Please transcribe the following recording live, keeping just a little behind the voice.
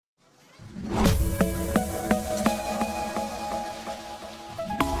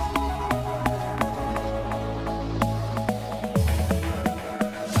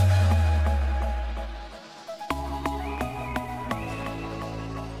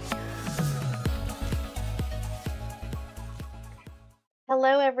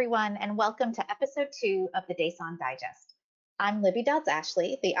Hello, everyone, and welcome to episode 2 of the DASON Digest. I'm Libby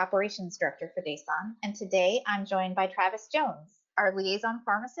Dodds-Ashley, the Operations Director for DASON, and today I'm joined by Travis Jones, our liaison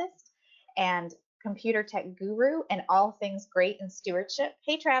pharmacist and computer tech guru and all things great in stewardship.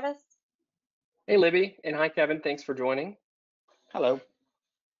 Hey, Travis. Hey, Libby, and hi, Kevin. Thanks for joining. Hello.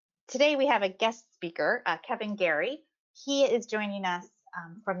 Today we have a guest speaker, Kevin Gary. He is joining us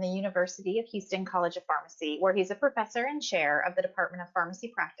from the University of Houston College of Pharmacy, where he's a professor and chair of the Department of Pharmacy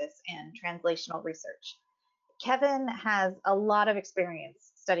Practice and Translational Research. Kevin has a lot of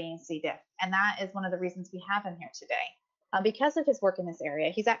experience studying C. diff, and that is one of the reasons we have him here today. Because of his work in this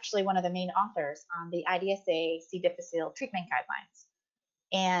area, he's actually one of the main authors on the IDSA C. difficile treatment guidelines.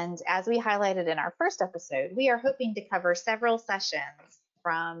 And as we highlighted in our first episode, we are hoping to cover several sessions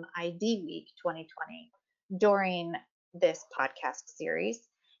from ID Week 2020 during this podcast series.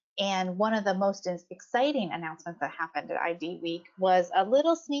 And one of the most exciting announcements that happened at ID Week was a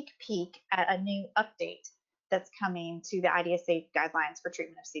little sneak peek at a new update that's coming to the IDSA guidelines for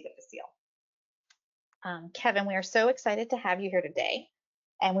treatment of C. difficile. Kevin, we are so excited to have you here today,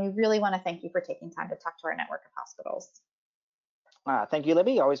 and we really want to thank you for taking time to talk to our network of hospitals. Thank you,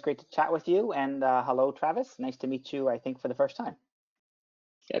 Libby. Always great to chat with you. And hello, Travis. Nice to meet you, I think, for the first time.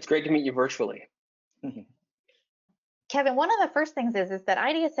 Yeah, it's great to meet you virtually. Kevin, one of the first things is that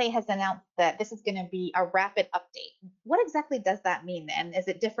IDSA has announced that this is going to be a rapid update. What exactly does that mean, and is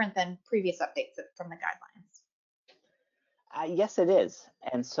it different than previous updates from the guidelines? Yes, it is.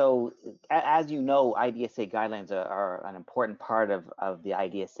 And so, as you know, IDSA guidelines are an important part of the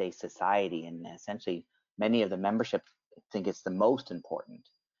IDSA society, and essentially many of the membership think it's the most important.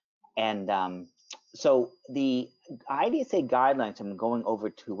 And so the IDSA guidelines, I'm going over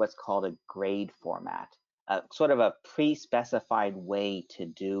to what's called a grade format, sort of a pre-specified way to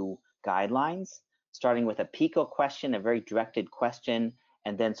do guidelines, starting with a PICO question, a very directed question,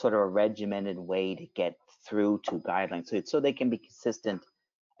 and then sort of a regimented way to get through to guidelines, so they can be consistent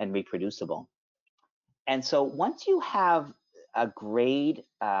and reproducible. And so once you have a grade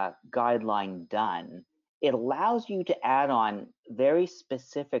guideline done, it allows you to add on very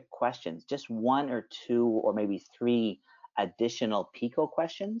specific questions, just one or two or maybe three additional PICO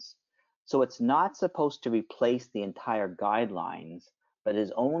questions. So it's not supposed to replace the entire guidelines, but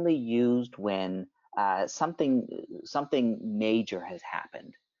is only used when something major has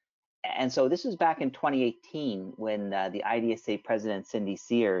happened. And so this was back in 2018 when the IDSA president, Cindy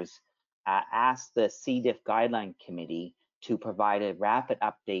Sears, asked the C. diff guideline committee to provide a rapid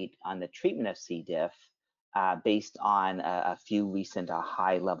update on the treatment of C. diff based on a few recent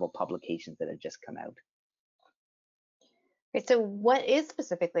high-level publications that had just come out. Okay, so what is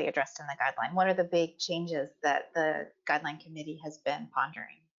specifically addressed in the guideline? What are the big changes that the guideline committee has been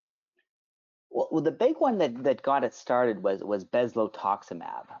pondering? Well, the big one that got it started was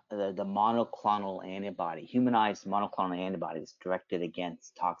bezlotoxumab, the monoclonal antibody, humanized monoclonal antibodies directed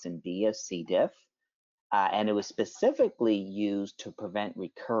against toxin B of C. diff. And it was specifically used to prevent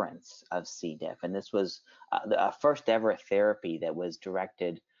recurrence of C. diff. And this was a first ever therapy that was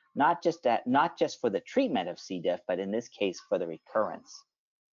directed not just for the treatment of C. diff, but in this case for the recurrence.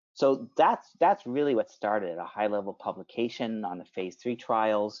 So that's really what started a high-level publication on the phase 3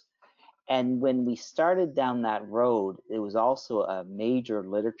 trials. And when we started down that road, it was also a major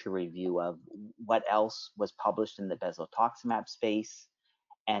literature review of what else was published in the bezlotoxumab space.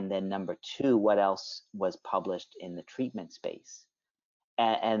 And then number two, what else was published in the treatment space?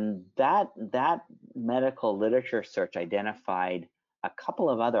 And that medical literature search identified a couple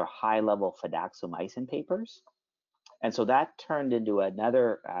of other high-level fidaxomicin papers. And so that turned into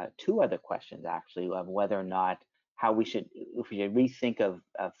another two other questions, actually, of whether or not if we should rethink of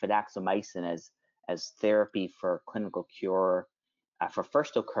fidaxomicin as therapy for clinical cure for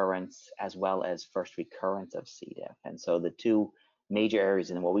first occurrence as well as first recurrence of C. diff. And so the two major areas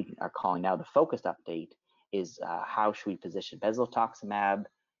in what we are calling now the focused update is how should we position bezlotoxumab,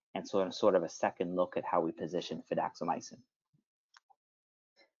 and sort of a second look at how we position fidaxomicin.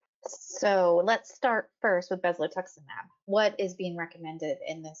 So let's start first with bezlotoxumab. What is being recommended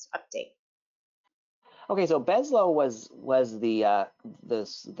in this update? Okay, so bezlo was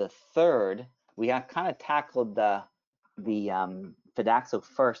the third. We have kind of tackled the fidaxo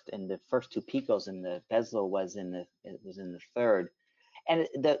first in the first two picos, and the bezlo was in the third. And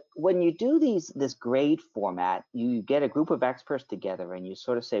when you do this grade format, you get a group of experts together and you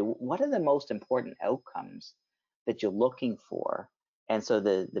sort of say, what are the most important outcomes that you're looking for? And so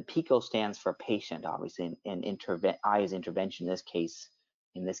the PICO stands for patient, obviously, and I is intervention in this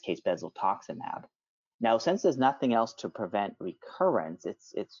case bezlotoxumab. Now, since there's nothing else to prevent recurrence,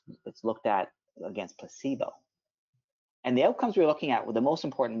 it's looked at against placebo. And the outcomes we were looking at, well, the most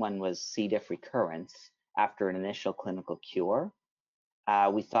important one was C. diff recurrence after an initial clinical cure.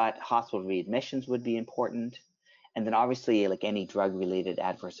 We thought hospital readmissions would be important. And then obviously, like any drug-related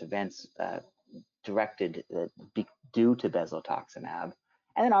adverse events directed due to bezilotoximab.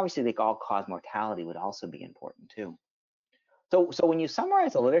 And then obviously, like all-cause mortality would also be important too. So when you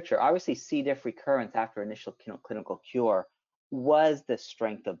summarize the literature, obviously C. diff recurrence after initial clinical cure was the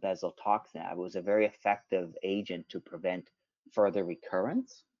strength of bezilotoximab. It was a very effective agent to prevent further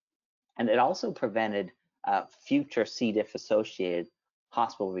recurrence. And it also prevented future C. diff associated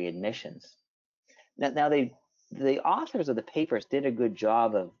hospital readmissions. Now the authors of the papers did a good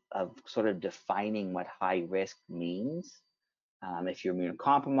job of sort of defining what high risk means. If you're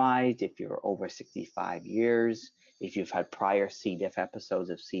immunocompromised, if you're over 65 years, if you've had prior C. diff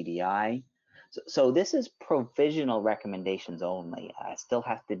episodes of CDI. So this is provisional recommendations only. Still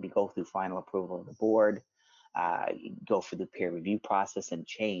has to go through final approval of the board, go through the peer review process and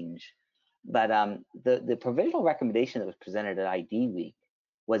change. But the provisional recommendation that was presented at ID Week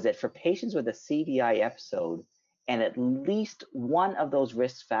was that for patients with a CDI episode and at least one of those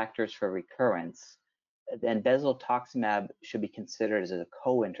risk factors for recurrence, then bezilotoximab should be considered as a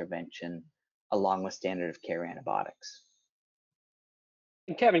co-intervention along with standard of care antibiotics.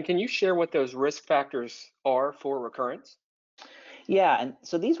 And Kevin, can you share what those risk factors are for recurrence? Yeah, and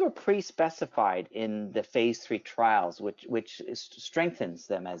so these were pre-specified in the phase 3 trials, which strengthens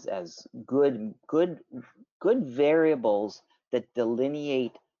them as good variables that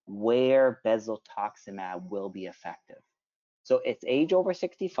delineate where bezilotoximab will be effective. So it's age over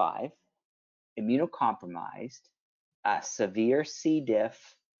 65, immunocompromised, severe C.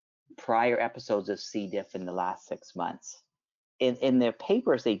 diff, prior episodes of C. diff in the last 6 months. In their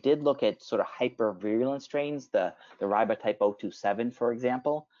papers, they did look at sort of hypervirulent strains, the ribotype 027, for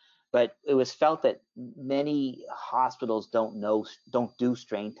example, but it was felt that many hospitals don't do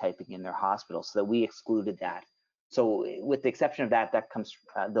strain typing in their hospitals, so that we excluded that. So with the exception of that,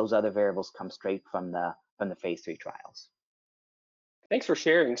 those other variables come straight from the phase 3 trials. Thanks for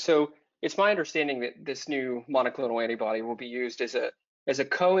sharing. So it's my understanding that this new monoclonal antibody will be used as a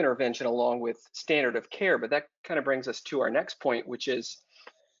co-intervention along with standard of care, but that kind of brings us to our next point, which is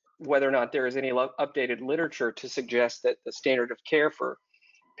whether or not there is any updated literature to suggest that the standard of care for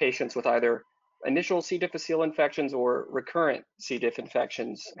patients with either initial C. difficile infections or recurrent C. diff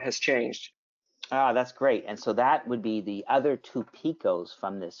infections has changed. Ah, that's great. And so that would be the other two PICOs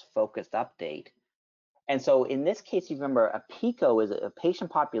from this focused update. And so in this case, you remember a PICO is a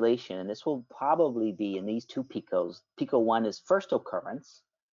patient population, and this will probably be in these two PICOs. PICO 1 is first occurrence,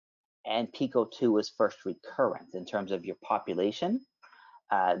 and PICO 2 is first recurrence in terms of your population.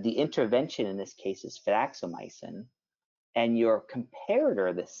 The intervention in this case is fidaxomicin, and your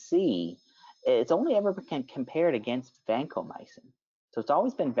comparator, the C, it's only ever been compared against vancomycin. So it's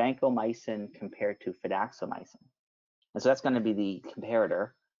always been vancomycin compared to fidaxomicin. And so that's going to be the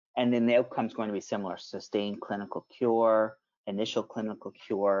comparator. And then the outcome's going to be similar: sustained clinical cure, initial clinical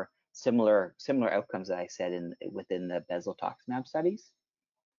cure, similar outcomes that I said within the bezilotoximab studies,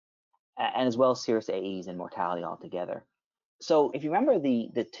 and as well as serious AEs and mortality altogether. So if you remember,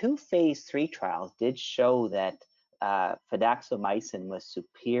 the two phase 3 trials did show that fidaxomicin was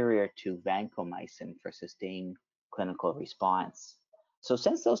superior to vancomycin for sustained clinical response. So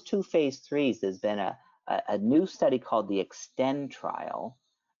since those two phase 3s, there's been a new study called the Extend trial,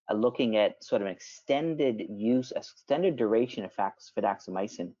 looking at sort of an extended duration of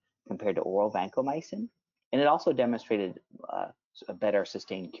fidaxomicin compared to oral vancomycin. And it also demonstrated better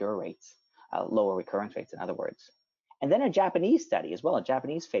sustained cure rates, lower recurrence rates, in other words. And then a Japanese study as well, a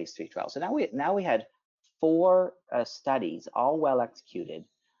Japanese phase 3 trial. So now we had 4 studies, all well executed,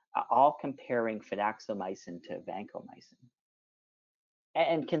 all comparing fidaxomicin to vancomycin.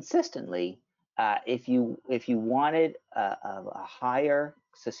 And consistently, if you wanted a higher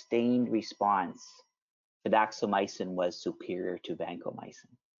sustained response, fidaxomicin was superior to vancomycin.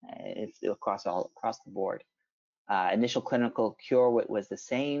 It's across the board. Initial clinical cure was the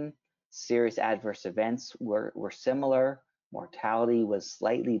same. Serious adverse events were similar. Mortality was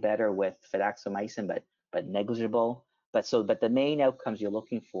slightly better with fidaxomicin, but negligible. But the main outcomes you're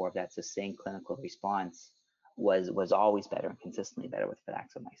looking for, that sustained clinical response, was always better and consistently better with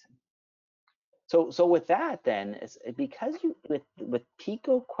fidaxomicin. So with that, then, because with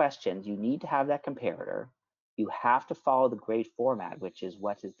PICO questions, you need to have that comparator. You have to follow the grade format, which is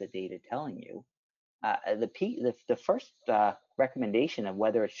what is the data telling you. The first recommendation of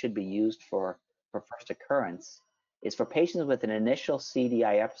whether it should be used for first occurrence is for patients with an initial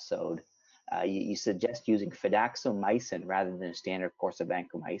CDI episode. You suggest using fidaxomicin rather than a standard course of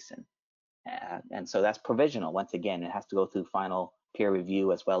vancomycin. And so that's provisional. Once again, it has to go through final peer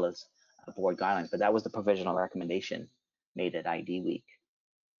review as well as board guidelines, but that was the provisional recommendation made at ID Week.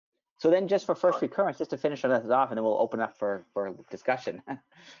 So then just for first recurrence, just to finish this off, and then we'll open up for discussion.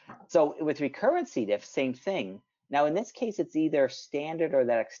 So with recurrent C. diff, same thing. Now in this case, it's either standard or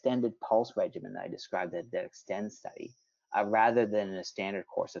that extended pulse regimen that I described, that extend study, rather than a standard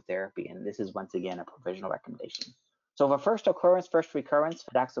course of therapy. And this is once again a provisional recommendation. So for first occurrence, first recurrence,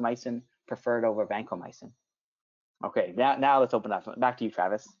 fidaxomicin preferred over vancomycin. Okay, now let's open up. Back to you,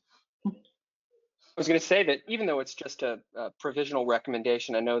 Travis. I was going to say that even though it's just a provisional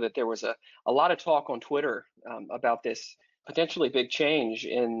recommendation, I know that there was a lot of talk on Twitter about this potentially big change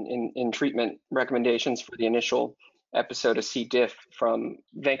in treatment recommendations for the initial episode of C. diff, from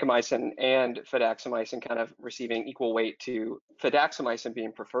vancomycin and fidaxomicin kind of receiving equal weight to fidaxomicin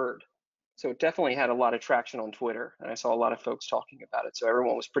being preferred. So it definitely had a lot of traction on Twitter, and I saw a lot of folks talking about it. So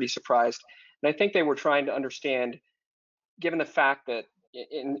everyone was pretty surprised. And I think they were trying to understand, given the fact that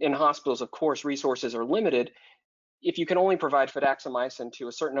in hospitals, of course, resources are limited, if you can only provide fidaxomicin to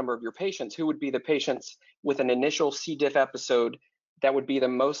a certain number of your patients, who would be the patients with an initial C. diff episode that would be the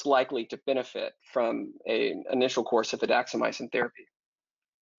most likely to benefit from an initial course of fidaxomicin therapy?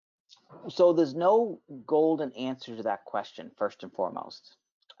 So there's no golden answer to that question, first and foremost.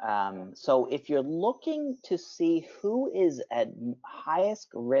 So if you're looking to see who is at highest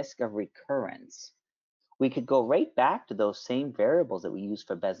risk of recurrence, we could go right back to those same variables that we use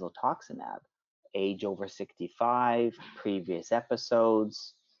for bezlotoxumab: age over 65, previous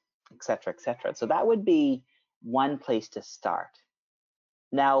episodes, et cetera, et cetera. So that would be one place to start.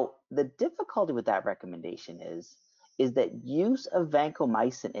 Now, the difficulty with that recommendation is that use of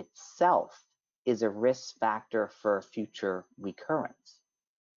vancomycin itself is a risk factor for future recurrence.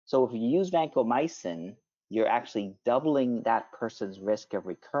 So if you use vancomycin, you're actually doubling that person's risk of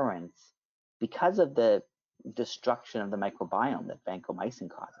recurrence because of the destruction of the microbiome that vancomycin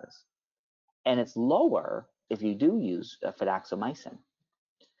causes. And it's lower if you do use fidaxomicin.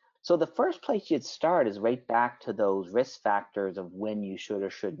 So the first place you'd start is right back to those risk factors of when you should or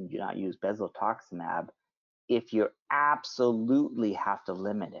shouldn't not use bezlotoxumab if you absolutely have to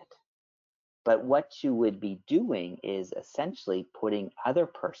limit it. But what you would be doing is essentially putting other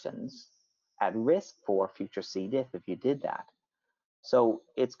persons at risk for future C. diff if you did that. So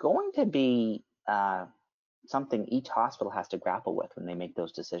it's going to be something each hospital has to grapple with when they make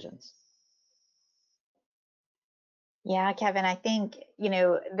those decisions. Yeah, Kevin, I think,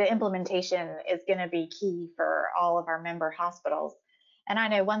 the implementation is going to be key for all of our member hospitals. And I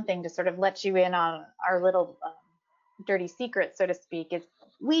know one thing to sort of let you in on our little dirty secret, so to speak, is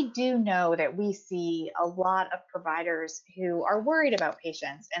we do know that we see a lot of providers who are worried about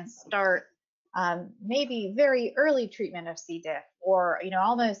patients and start maybe very early treatment of C. diff, or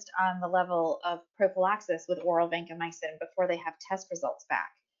almost on the level of prophylaxis with oral vancomycin before they have test results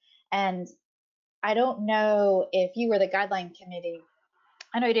back. And I don't know if you were the guideline committee.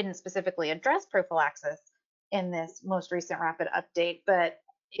 I know you didn't specifically address prophylaxis in this most recent rapid update, but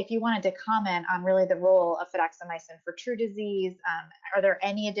if you wanted to comment on really the role of fidaxomicin for true disease, are there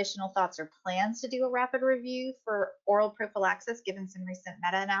any additional thoughts or plans to do a rapid review for oral prophylaxis, given some recent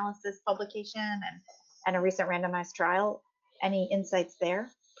meta-analysis publication and a recent randomized trial? Any insights there?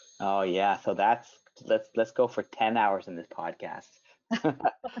 Oh yeah, so let's go for 10 hours in this podcast.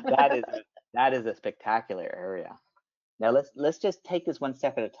 that is a spectacular area. Now let's just take this one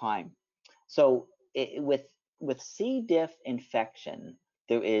step at a time. So with C. diff infection,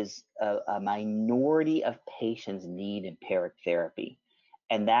 there is a minority of patients need empiric therapy,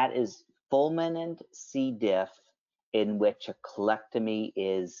 and that is fulminant C. diff in which a colectomy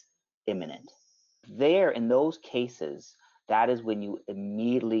is imminent. There, in those cases, that is when you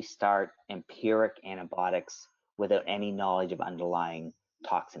immediately start empiric antibiotics without any knowledge of underlying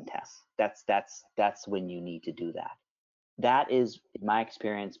toxin tests. That's when you need to do that. That is, in my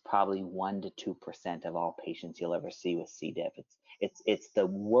experience, probably 1 to 2% of all patients you'll ever see with C. diff. It's the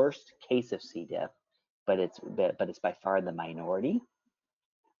worst case of C. diff, but it's by far the minority.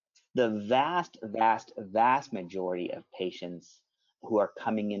 The vast majority of patients who are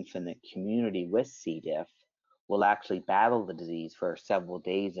coming in from the community with C. diff will actually battle the disease for several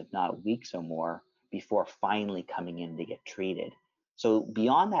days, if not weeks or more, before finally coming in to get treated. So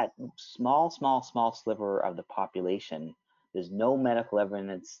beyond that small sliver of the population, there's no medical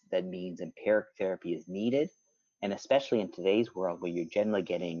evidence that means empiric therapy is needed. And especially in today's world where you're generally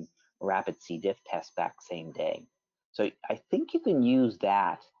getting rapid C. diff tests back same day. So I think you can use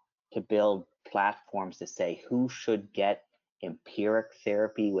that to build platforms to say who should get empiric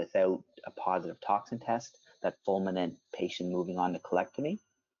therapy without a positive toxin test, that fulminant patient moving on to colectomy,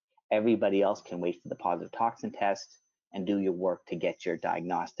 Everybody else can wait for the positive toxin test and do your work to get your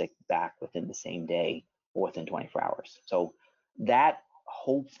diagnostic back within the same day or within 24 hours. So that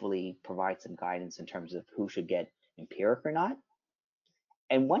hopefully provides some guidance in terms of who should get empiric or not.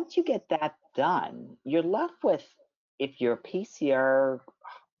 And once you get that done, you're left with, if you're a PCR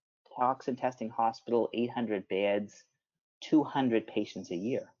toxin testing hospital, 800 beds, 200 patients a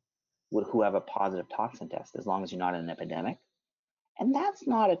year who have a positive toxin test, as long as you're not in an epidemic. And that's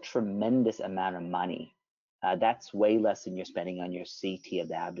not a tremendous amount of money. That's way less than you're spending on your CT of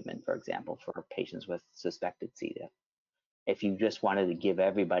the abdomen, for example, for patients with suspected C. diff. If you just wanted to give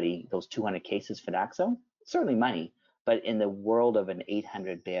everybody those 200 cases Fidaxo, certainly money, but in the world of an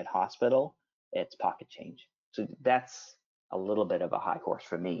 800-bed hospital, it's pocket change. So that's a little bit of a high horse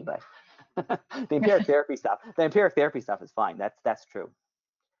for me, but the empiric therapy stuff is fine. That's true.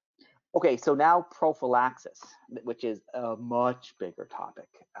 Okay, so now prophylaxis, which is a much bigger topic.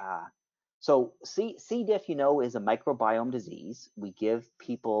 So C. diff, you know, is a microbiome disease. We give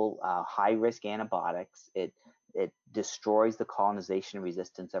people high-risk antibiotics. It destroys the colonization and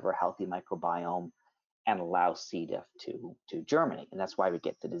resistance of our healthy microbiome and allows C. diff to germinate, and that's why we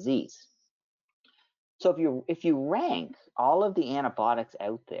get the disease. So if you rank all of the antibiotics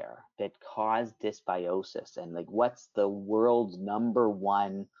out there that cause dysbiosis, and like what's the world's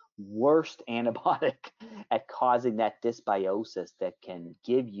 #1 worst antibiotic at causing that dysbiosis that can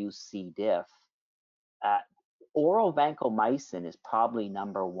give you C. diff, oral vancomycin is probably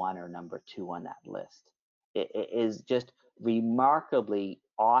 #1 or #2 on that list. It is just remarkably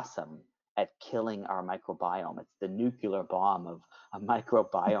awesome at killing our microbiome. It's the nuclear bomb of a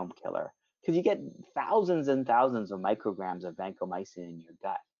microbiome killer, because you get thousands and thousands of micrograms of vancomycin in your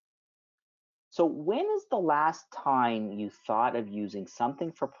gut. So when is the last time you thought of using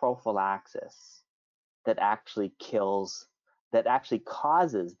something for prophylaxis that actually causes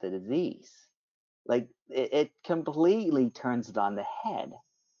the disease? Like it completely turns it on the head.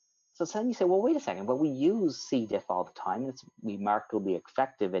 So suddenly you say, well, wait a second, but we use C. diff all the time. It's remarkably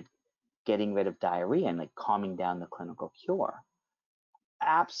effective at getting rid of diarrhea and like calming down the clinical cure.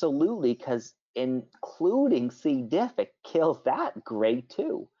 Absolutely, because including C. diff, it kills that great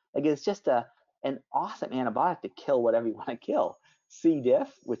too. Like it's just an awesome antibiotic to kill whatever you want to kill. C.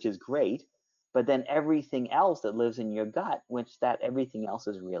 diff, which is great, but then everything else that lives in your gut, which that everything else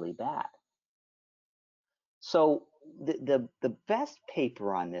is really bad. So the best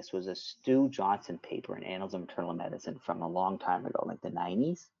paper on this was a Stu Johnson paper in Annals of Internal Medicine from a long time ago, like the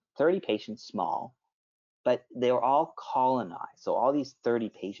 90s. 30 patients, small, but they were all colonized. So all these 30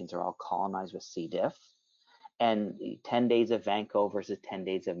 patients are all colonized with C. diff, and 10 days of Vanco versus 10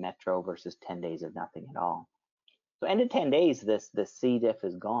 days of Metro versus 10 days of nothing at all. So end of 10 days, the C. diff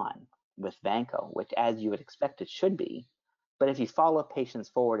is gone with Vanco, which as you would expect it should be. But if you follow patients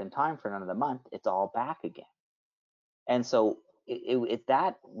forward in time for another month, it's all back again. And so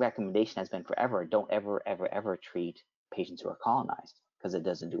that recommendation has been forever. Don't ever treat patients who are colonized, because it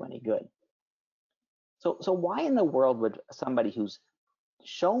doesn't do any good. So why in the world would somebody who's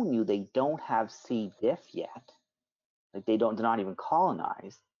shown you they don't have C. diff yet, like they're not even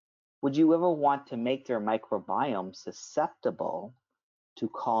colonized, would you ever want to make their microbiome susceptible to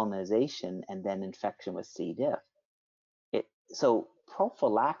colonization and then infection with C. diff? So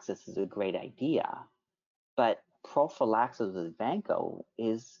prophylaxis is a great idea, but prophylaxis with Vanco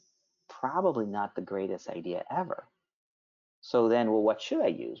is probably not the greatest idea ever. So then, well, what should I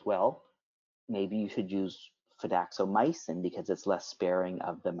use? Well, maybe you should use fidaxomicin because it's less sparing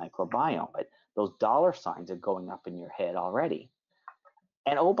of the microbiome, but those dollar signs are going up in your head already.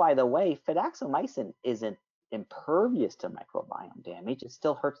 And oh, by the way, fidaxomicin isn't impervious to microbiome damage. It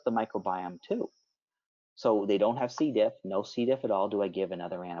still hurts the microbiome too. So they don't have C. diff, no C. diff at all. Do I give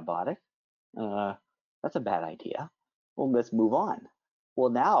another antibiotic? That's a bad idea. Well, let's move on. Well,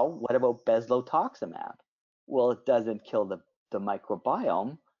 now what about bezlotoxumab? Well, it doesn't kill the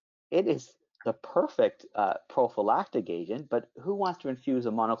microbiome. It is the perfect prophylactic agent, but who wants to infuse a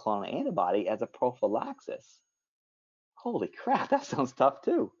monoclonal antibody as a prophylaxis? Holy crap, that sounds tough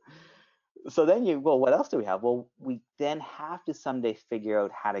too. So then what else do we have? Well, we then have to someday figure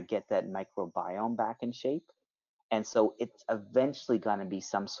out how to get that microbiome back in shape. And so it's eventually going to be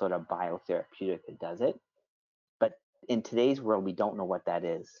some sort of biotherapeutic that does it. But in today's world, we don't know what that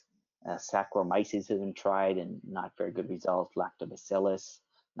is. Saccharomyces has been tried and not very good results. Lactobacillus,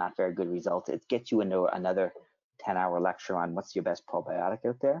 not very good results. It gets you into another 10-hour lecture on what's your best probiotic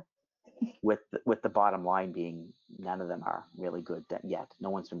out there, with the bottom line being none of them are really good yet. No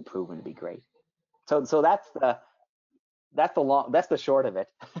one's been proven to be great. So that's the short of it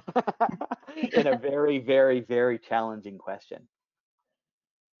in a very, very, very challenging question.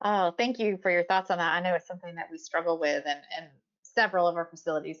 Oh, thank you for your thoughts on that. I know it's something that we struggle with, and several of our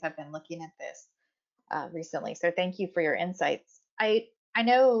facilities have been looking at this recently. So thank you for your insights. I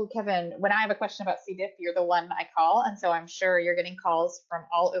know, Kevin, when I have a question about C. diff, you're the one I call, and so I'm sure you're getting calls from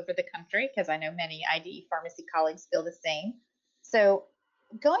all over the country because I know many ID pharmacy colleagues feel the same. So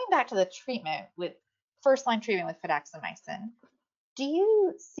going back to the treatment with first line treatment with fidaxomicin, do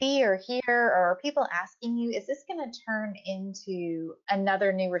you see or hear or are people asking you, is this going to turn into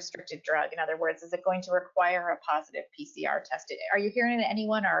another new restricted drug? In other words, is it going to require a positive PCR test? Are you hearing it to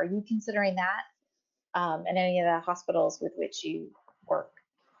anyone, or are you considering that in any of the hospitals with which you work?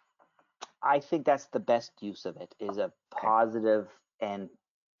 I think that's the best use of it, is a Okay. positive and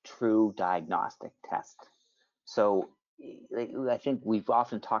true diagnostic test. So I think we've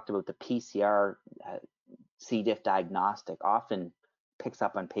often talked about the PCR C. diff diagnostic often picks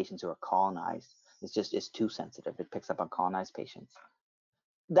up on patients who are colonized. It's too sensitive. It picks up on colonized patients.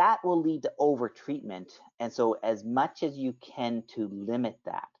 That will lead to over-treatment. And so as much as you can to limit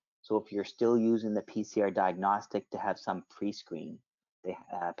that. So if you're still using the PCR diagnostic to have some pre-screen, the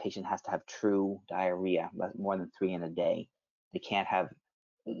patient has to have true diarrhea, more than 3 in a day. They can't have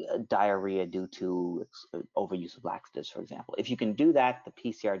diarrhea due to overuse of laxatives, for example. If you can do that, the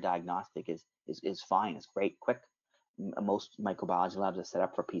PCR diagnostic is fine. It's great, quick. Most microbiology labs are set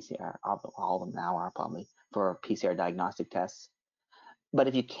up for PCR. All of them now are probably for PCR diagnostic tests. But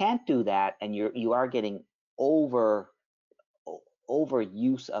if you can't do that, and you are getting overuse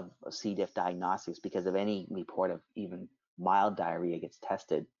of C. diff diagnostics because of any report of even mild diarrhea gets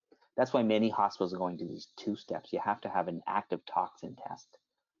tested, that's why many hospitals are going to these 2 steps. You have to have an active toxin test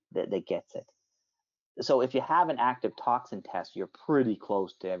that gets it. So if you have an active toxin test, you're pretty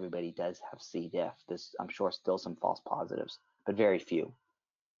close to everybody does have C. diff. There's, I'm sure, still some false positives, but very few.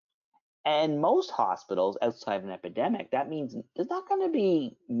 And most hospitals outside of an epidemic, that means there's not going to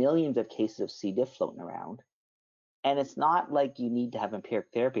be millions of cases of C. diff floating around. And it's not like you need to have empiric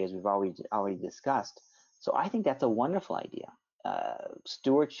therapy, as we've already discussed. So I think that's a wonderful idea.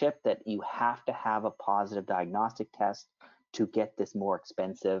 Stewardship, that you have to have a positive diagnostic test to get this more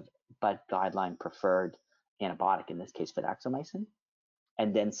expensive but guideline preferred antibiotic, in this case fidaxomicin,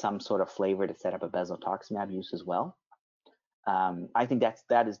 and then some sort of flavor to set up a bezilotoxumab use as well. I think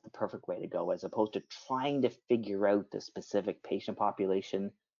that is the perfect way to go, as opposed to trying to figure out the specific patient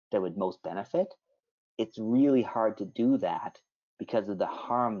population that would most benefit. It's really hard to do that because of the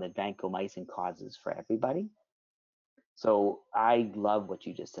harm that vancomycin causes for everybody. So I love what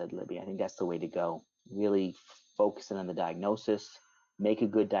you just said, Libby. I think that's the way to go. Really focusing on the diagnosis, make a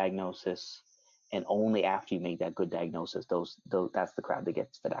good diagnosis, and only after you make that good diagnosis, that's the crowd that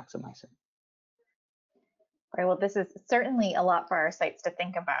gets fidaxomicin. All right, well, this is certainly a lot for our sites to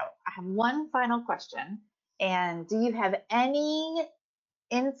think about. I have one final question. And do you have any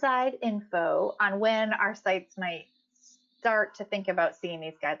inside info on when our sites might start to think about seeing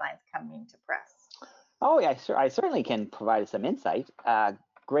these guidelines coming to press? Oh yeah, I certainly can provide some insight.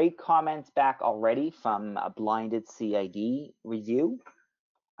 Great comments back already from a blinded CID review.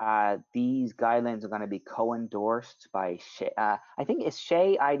 These guidelines are going to be co-endorsed by SHEA. I think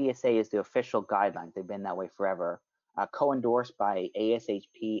SHEA IDSA is the official guideline. They've been that way forever. Co-endorsed by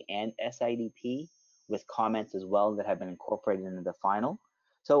ASHP and SIDP, with comments as well that have been incorporated into the final.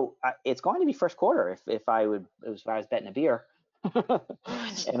 So it's going to be first quarter if I was betting a beer.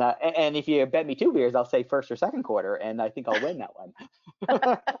 and if you bet me 2 beers, I'll say first or second quarter, and I think I'll win that one.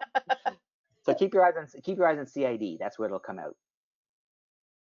 So keep your eyes on CID. That's where it'll come out.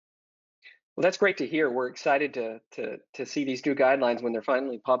 Well, that's great to hear. We're excited to see these new guidelines when they're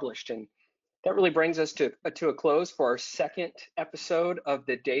finally published. And that really brings us to a close for our second episode of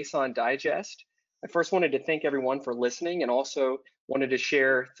the DASON Digest. I first wanted to thank everyone for listening, and also wanted to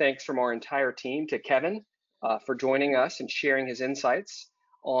share thanks from our entire team to Kevin for joining us and sharing his insights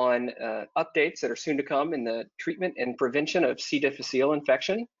on updates that are soon to come in the treatment and prevention of C. difficile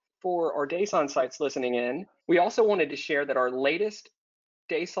infection. For our DASON sites listening in, we also wanted to share that our latest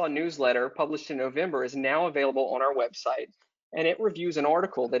DASON newsletter, published in November, is now available on our website, and it reviews an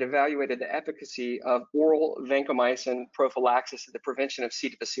article that evaluated the efficacy of oral vancomycin prophylaxis in the prevention of C.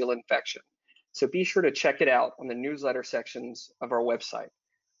 difficile infection. So be sure to check it out on the newsletter sections of our website.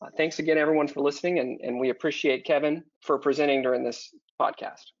 Thanks again, everyone, for listening, and we appreciate Kevin for presenting during this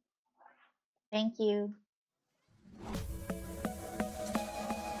podcast. Thank you.